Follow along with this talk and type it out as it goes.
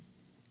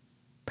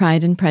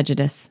Pride and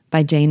Prejudice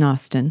by Jane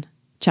Austen,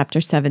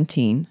 Chapter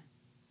 17.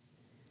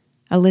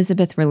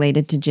 Elizabeth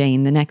related to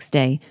Jane the next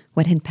day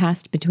what had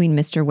passed between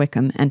Mr.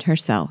 Wickham and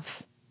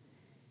herself.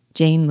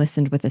 Jane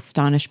listened with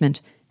astonishment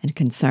and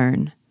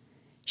concern.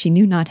 She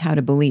knew not how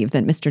to believe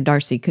that Mr.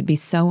 Darcy could be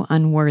so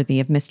unworthy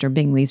of Mr.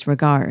 Bingley's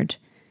regard,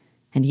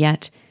 and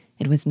yet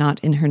it was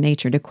not in her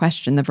nature to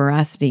question the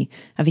veracity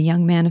of a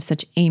young man of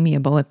such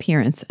amiable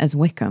appearance as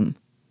Wickham.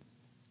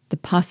 The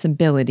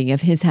possibility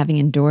of his having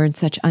endured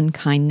such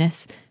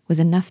unkindness was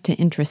enough to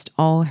interest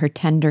all her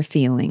tender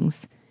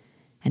feelings,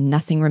 and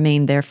nothing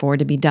remained therefore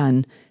to be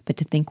done but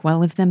to think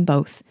well of them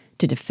both,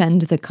 to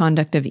defend the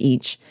conduct of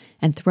each,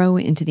 and throw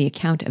into the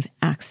account of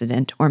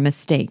accident or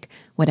mistake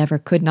whatever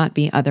could not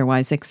be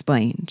otherwise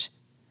explained.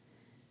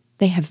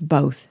 "They have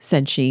both,"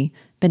 said she,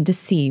 "been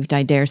deceived,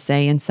 I dare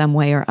say, in some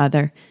way or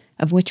other,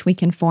 of which we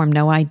can form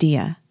no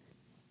idea.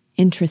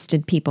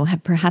 Interested people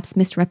have perhaps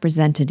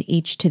misrepresented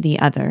each to the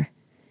other.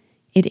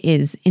 It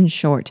is, in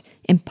short,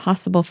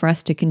 impossible for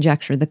us to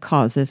conjecture the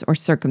causes or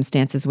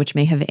circumstances which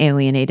may have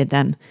alienated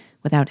them,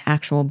 without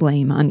actual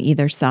blame on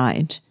either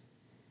side."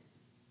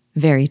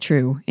 "Very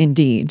true,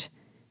 indeed.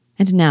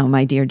 And now,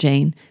 my dear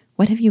Jane,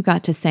 what have you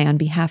got to say on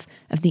behalf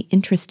of the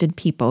interested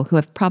people who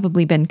have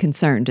probably been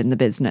concerned in the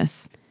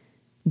business?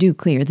 Do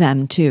clear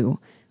them, too,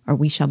 or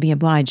we shall be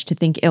obliged to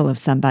think ill of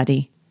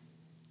somebody.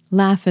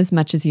 Laugh as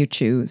much as you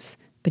choose,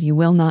 but you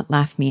will not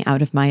laugh me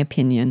out of my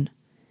opinion.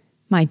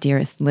 My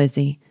dearest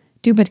Lizzie,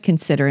 do but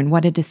consider in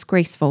what a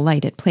disgraceful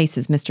light it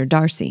places Mr.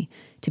 Darcy,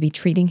 to be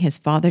treating his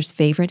father's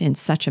favourite in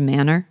such a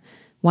manner,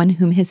 one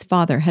whom his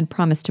father had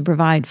promised to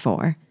provide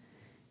for.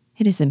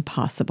 It is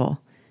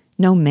impossible.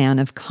 No man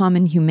of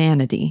common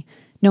humanity,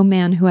 no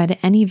man who had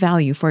any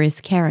value for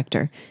his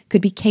character,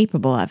 could be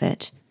capable of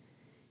it.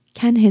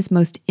 Can his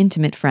most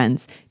intimate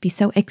friends be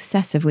so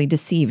excessively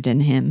deceived in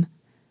him?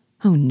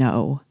 Oh,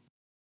 no.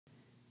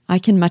 I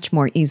can much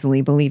more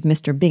easily believe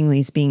Mr.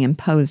 Bingley's being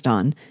imposed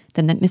on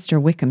than that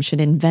Mr. Wickham should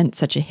invent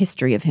such a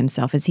history of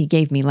himself as he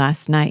gave me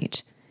last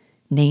night.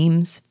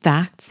 Names,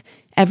 facts,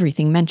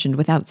 everything mentioned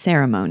without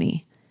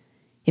ceremony.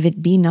 If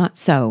it be not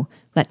so,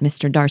 let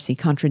Mr. Darcy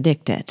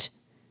contradict it.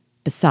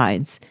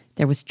 Besides,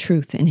 there was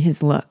truth in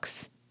his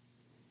looks.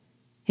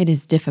 It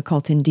is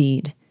difficult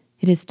indeed.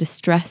 It is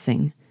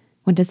distressing.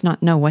 One does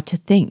not know what to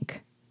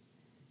think.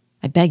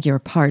 I beg your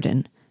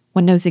pardon.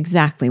 One knows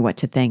exactly what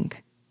to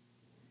think.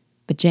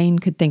 But Jane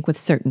could think with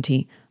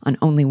certainty on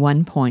only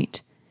one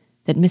point,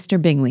 that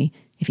Mr. Bingley,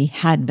 if he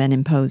had been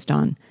imposed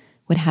on,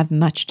 would have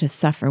much to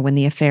suffer when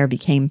the affair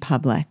became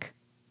public.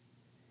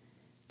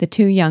 The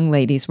two young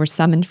ladies were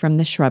summoned from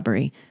the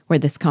shrubbery where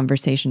this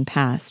conversation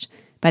passed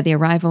by the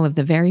arrival of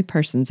the very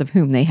persons of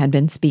whom they had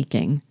been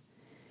speaking.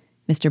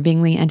 Mr.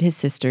 Bingley and his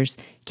sisters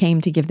came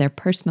to give their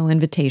personal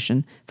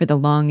invitation for the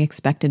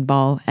long-expected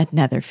ball at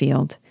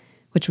Netherfield,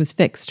 which was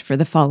fixed for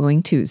the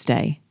following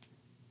Tuesday.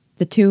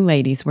 The two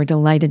ladies were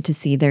delighted to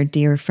see their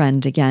dear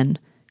friend again,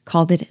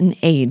 called it an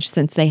age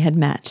since they had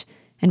met,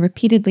 and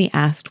repeatedly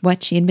asked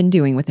what she had been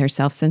doing with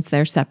herself since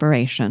their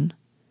separation.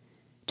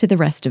 To the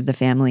rest of the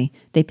family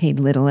they paid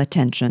little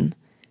attention,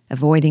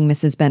 avoiding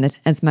Mrs. Bennet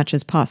as much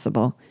as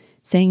possible,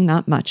 saying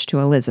not much to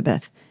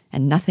Elizabeth,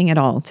 and nothing at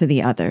all to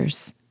the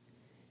others.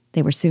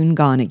 They were soon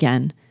gone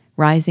again,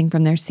 rising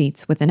from their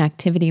seats with an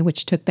activity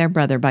which took their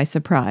brother by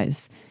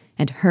surprise,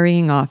 and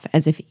hurrying off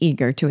as if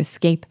eager to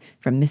escape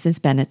from Mrs.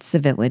 Bennet's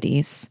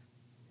civilities.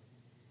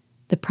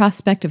 The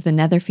prospect of the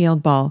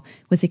Netherfield ball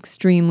was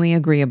extremely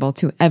agreeable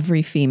to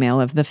every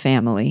female of the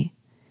family.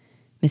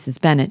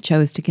 Mrs. Bennet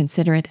chose to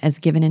consider it as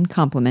given in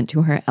compliment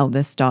to her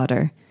eldest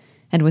daughter,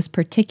 and was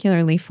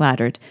particularly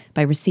flattered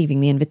by receiving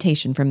the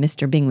invitation from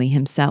Mr. Bingley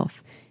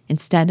himself,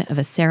 instead of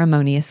a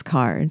ceremonious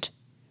card.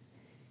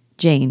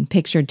 Jane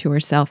pictured to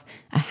herself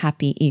a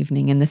happy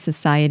evening in the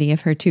society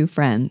of her two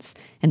friends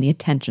and the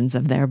attentions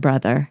of their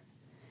brother,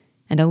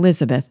 and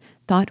Elizabeth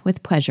thought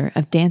with pleasure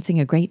of dancing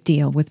a great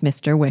deal with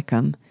Mr.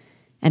 Wickham,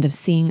 and of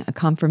seeing a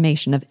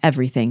confirmation of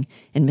everything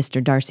in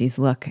Mr. Darcy's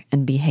look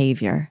and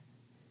behaviour.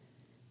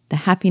 The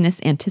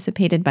happiness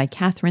anticipated by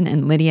Catherine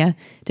and Lydia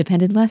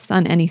depended less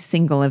on any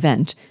single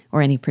event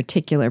or any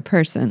particular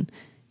person,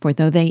 for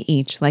though they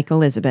each, like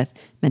Elizabeth,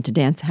 meant to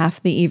dance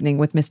half the evening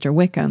with Mr.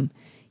 Wickham,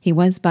 he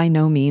was by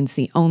no means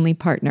the only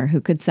partner who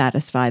could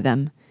satisfy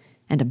them,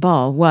 and a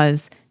ball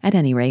was, at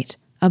any rate,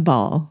 a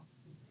ball.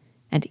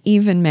 And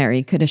even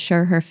Mary could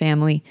assure her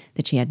family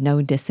that she had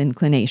no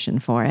disinclination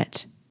for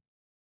it.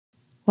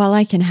 "While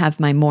I can have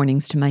my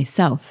mornings to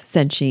myself,"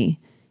 said she,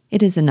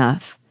 "it is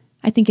enough.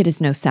 I think it is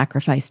no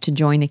sacrifice to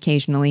join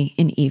occasionally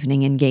in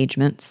evening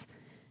engagements.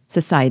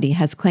 Society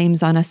has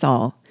claims on us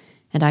all,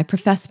 and I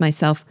profess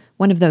myself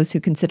one of those who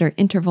consider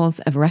intervals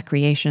of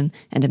recreation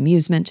and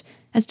amusement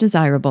as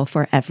desirable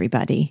for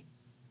everybody."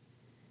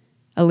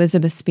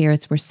 Elizabeth's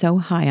spirits were so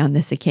high on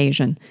this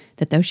occasion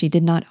that though she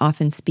did not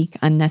often speak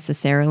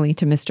unnecessarily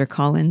to Mr.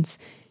 Collins,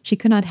 she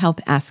could not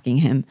help asking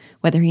him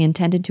whether he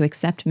intended to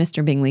accept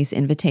Mr. Bingley's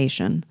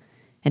invitation,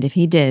 and if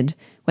he did,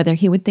 whether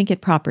he would think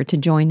it proper to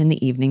join in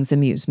the evening's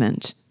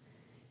amusement.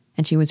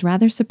 and she was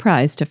rather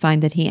surprised to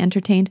find that he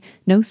entertained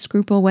no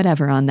scruple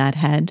whatever on that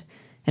head,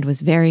 and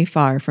was very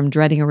far from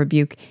dreading a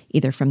rebuke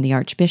either from the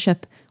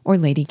Archbishop or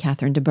Lady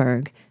Catherine de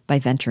Bourgh by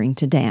venturing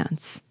to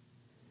dance.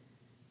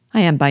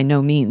 "I am by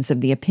no means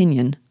of the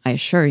opinion, I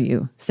assure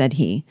you," said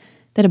he,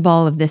 "that a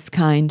ball of this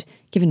kind,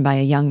 given by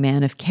a young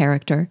man of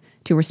character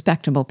to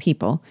respectable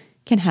people,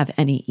 can have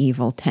any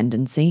evil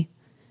tendency.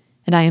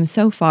 And I am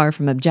so far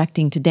from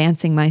objecting to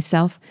dancing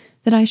myself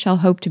that I shall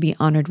hope to be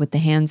honored with the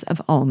hands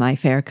of all my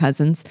fair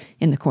cousins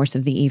in the course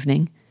of the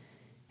evening.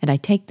 And I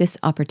take this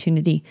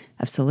opportunity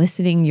of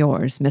soliciting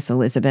yours, Miss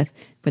Elizabeth,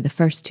 for the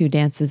first 2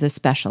 dances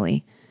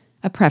especially,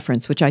 a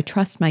preference which I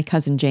trust my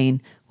cousin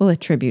Jane will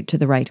attribute to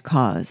the right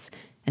cause,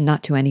 and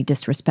not to any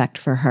disrespect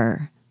for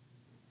her."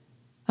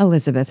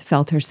 Elizabeth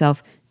felt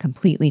herself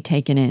completely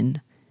taken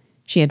in.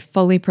 She had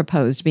fully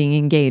proposed being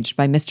engaged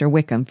by Mr.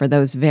 Wickham for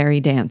those very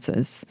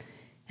dances,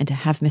 and to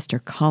have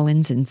Mr.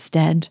 Collins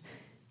instead,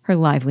 her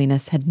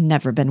liveliness had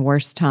never been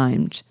worse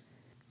timed.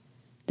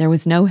 There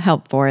was no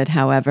help for it,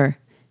 however.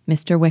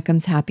 Mr.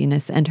 Wickham's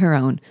happiness and her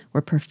own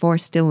were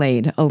perforce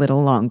delayed a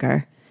little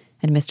longer,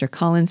 and Mr.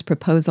 Collins'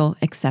 proposal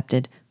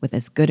accepted with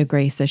as good a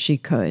grace as she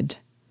could.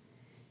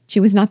 She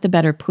was not the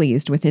better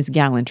pleased with his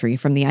gallantry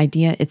from the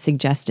idea it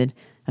suggested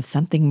of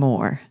something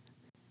more.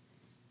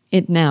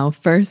 It now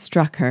first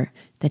struck her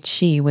that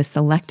she was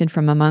selected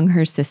from among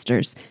her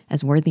sisters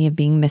as worthy of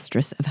being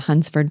mistress of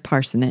Hunsford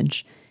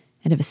Parsonage,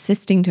 and of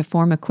assisting to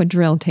form a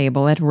quadrille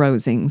table at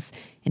Rosings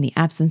in the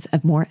absence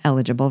of more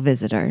eligible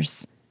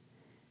visitors.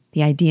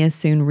 The idea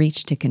soon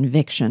reached to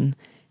conviction,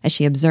 as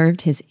she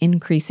observed his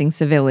increasing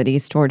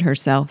civilities toward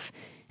herself,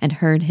 and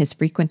heard his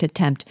frequent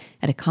attempt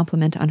at a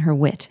compliment on her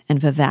wit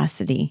and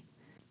vivacity.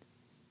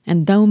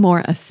 And though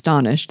more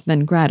astonished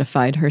than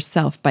gratified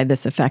herself by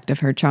this effect of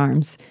her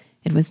charms,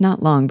 it was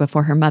not long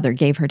before her mother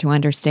gave her to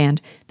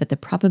understand that the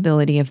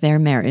probability of their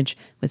marriage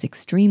was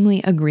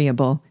extremely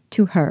agreeable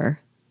to her.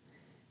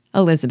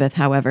 Elizabeth,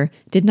 however,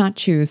 did not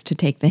choose to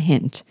take the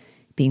hint,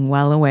 being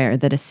well aware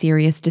that a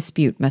serious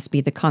dispute must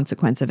be the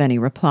consequence of any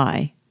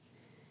reply.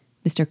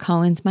 Mr.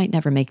 Collins might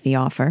never make the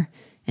offer,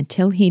 and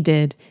till he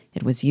did,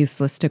 it was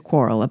useless to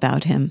quarrel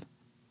about him.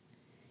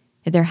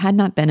 If there had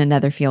not been a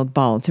Netherfield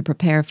ball to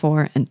prepare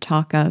for and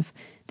talk of,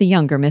 the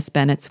younger Miss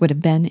Bennets would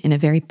have been in a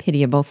very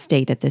pitiable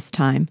state at this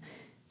time,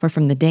 for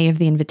from the day of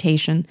the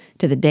invitation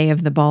to the day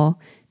of the ball,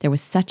 there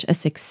was such a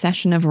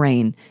succession of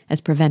rain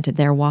as prevented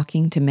their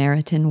walking to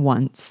Meryton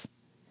once.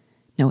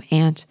 No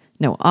aunt,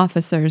 no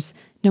officers,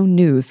 no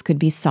news could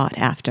be sought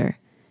after.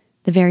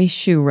 The very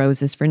shoe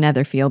roses for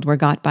Netherfield were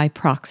got by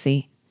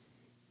proxy.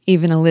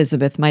 Even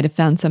Elizabeth might have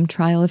found some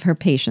trial of her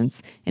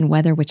patience in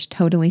weather which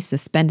totally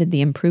suspended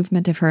the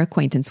improvement of her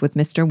acquaintance with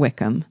Mr.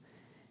 Wickham,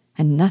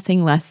 and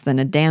nothing less than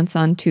a dance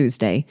on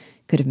Tuesday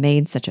could have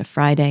made such a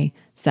Friday,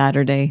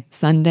 Saturday,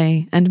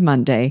 Sunday, and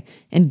Monday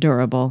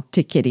endurable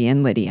to Kitty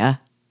and Lydia.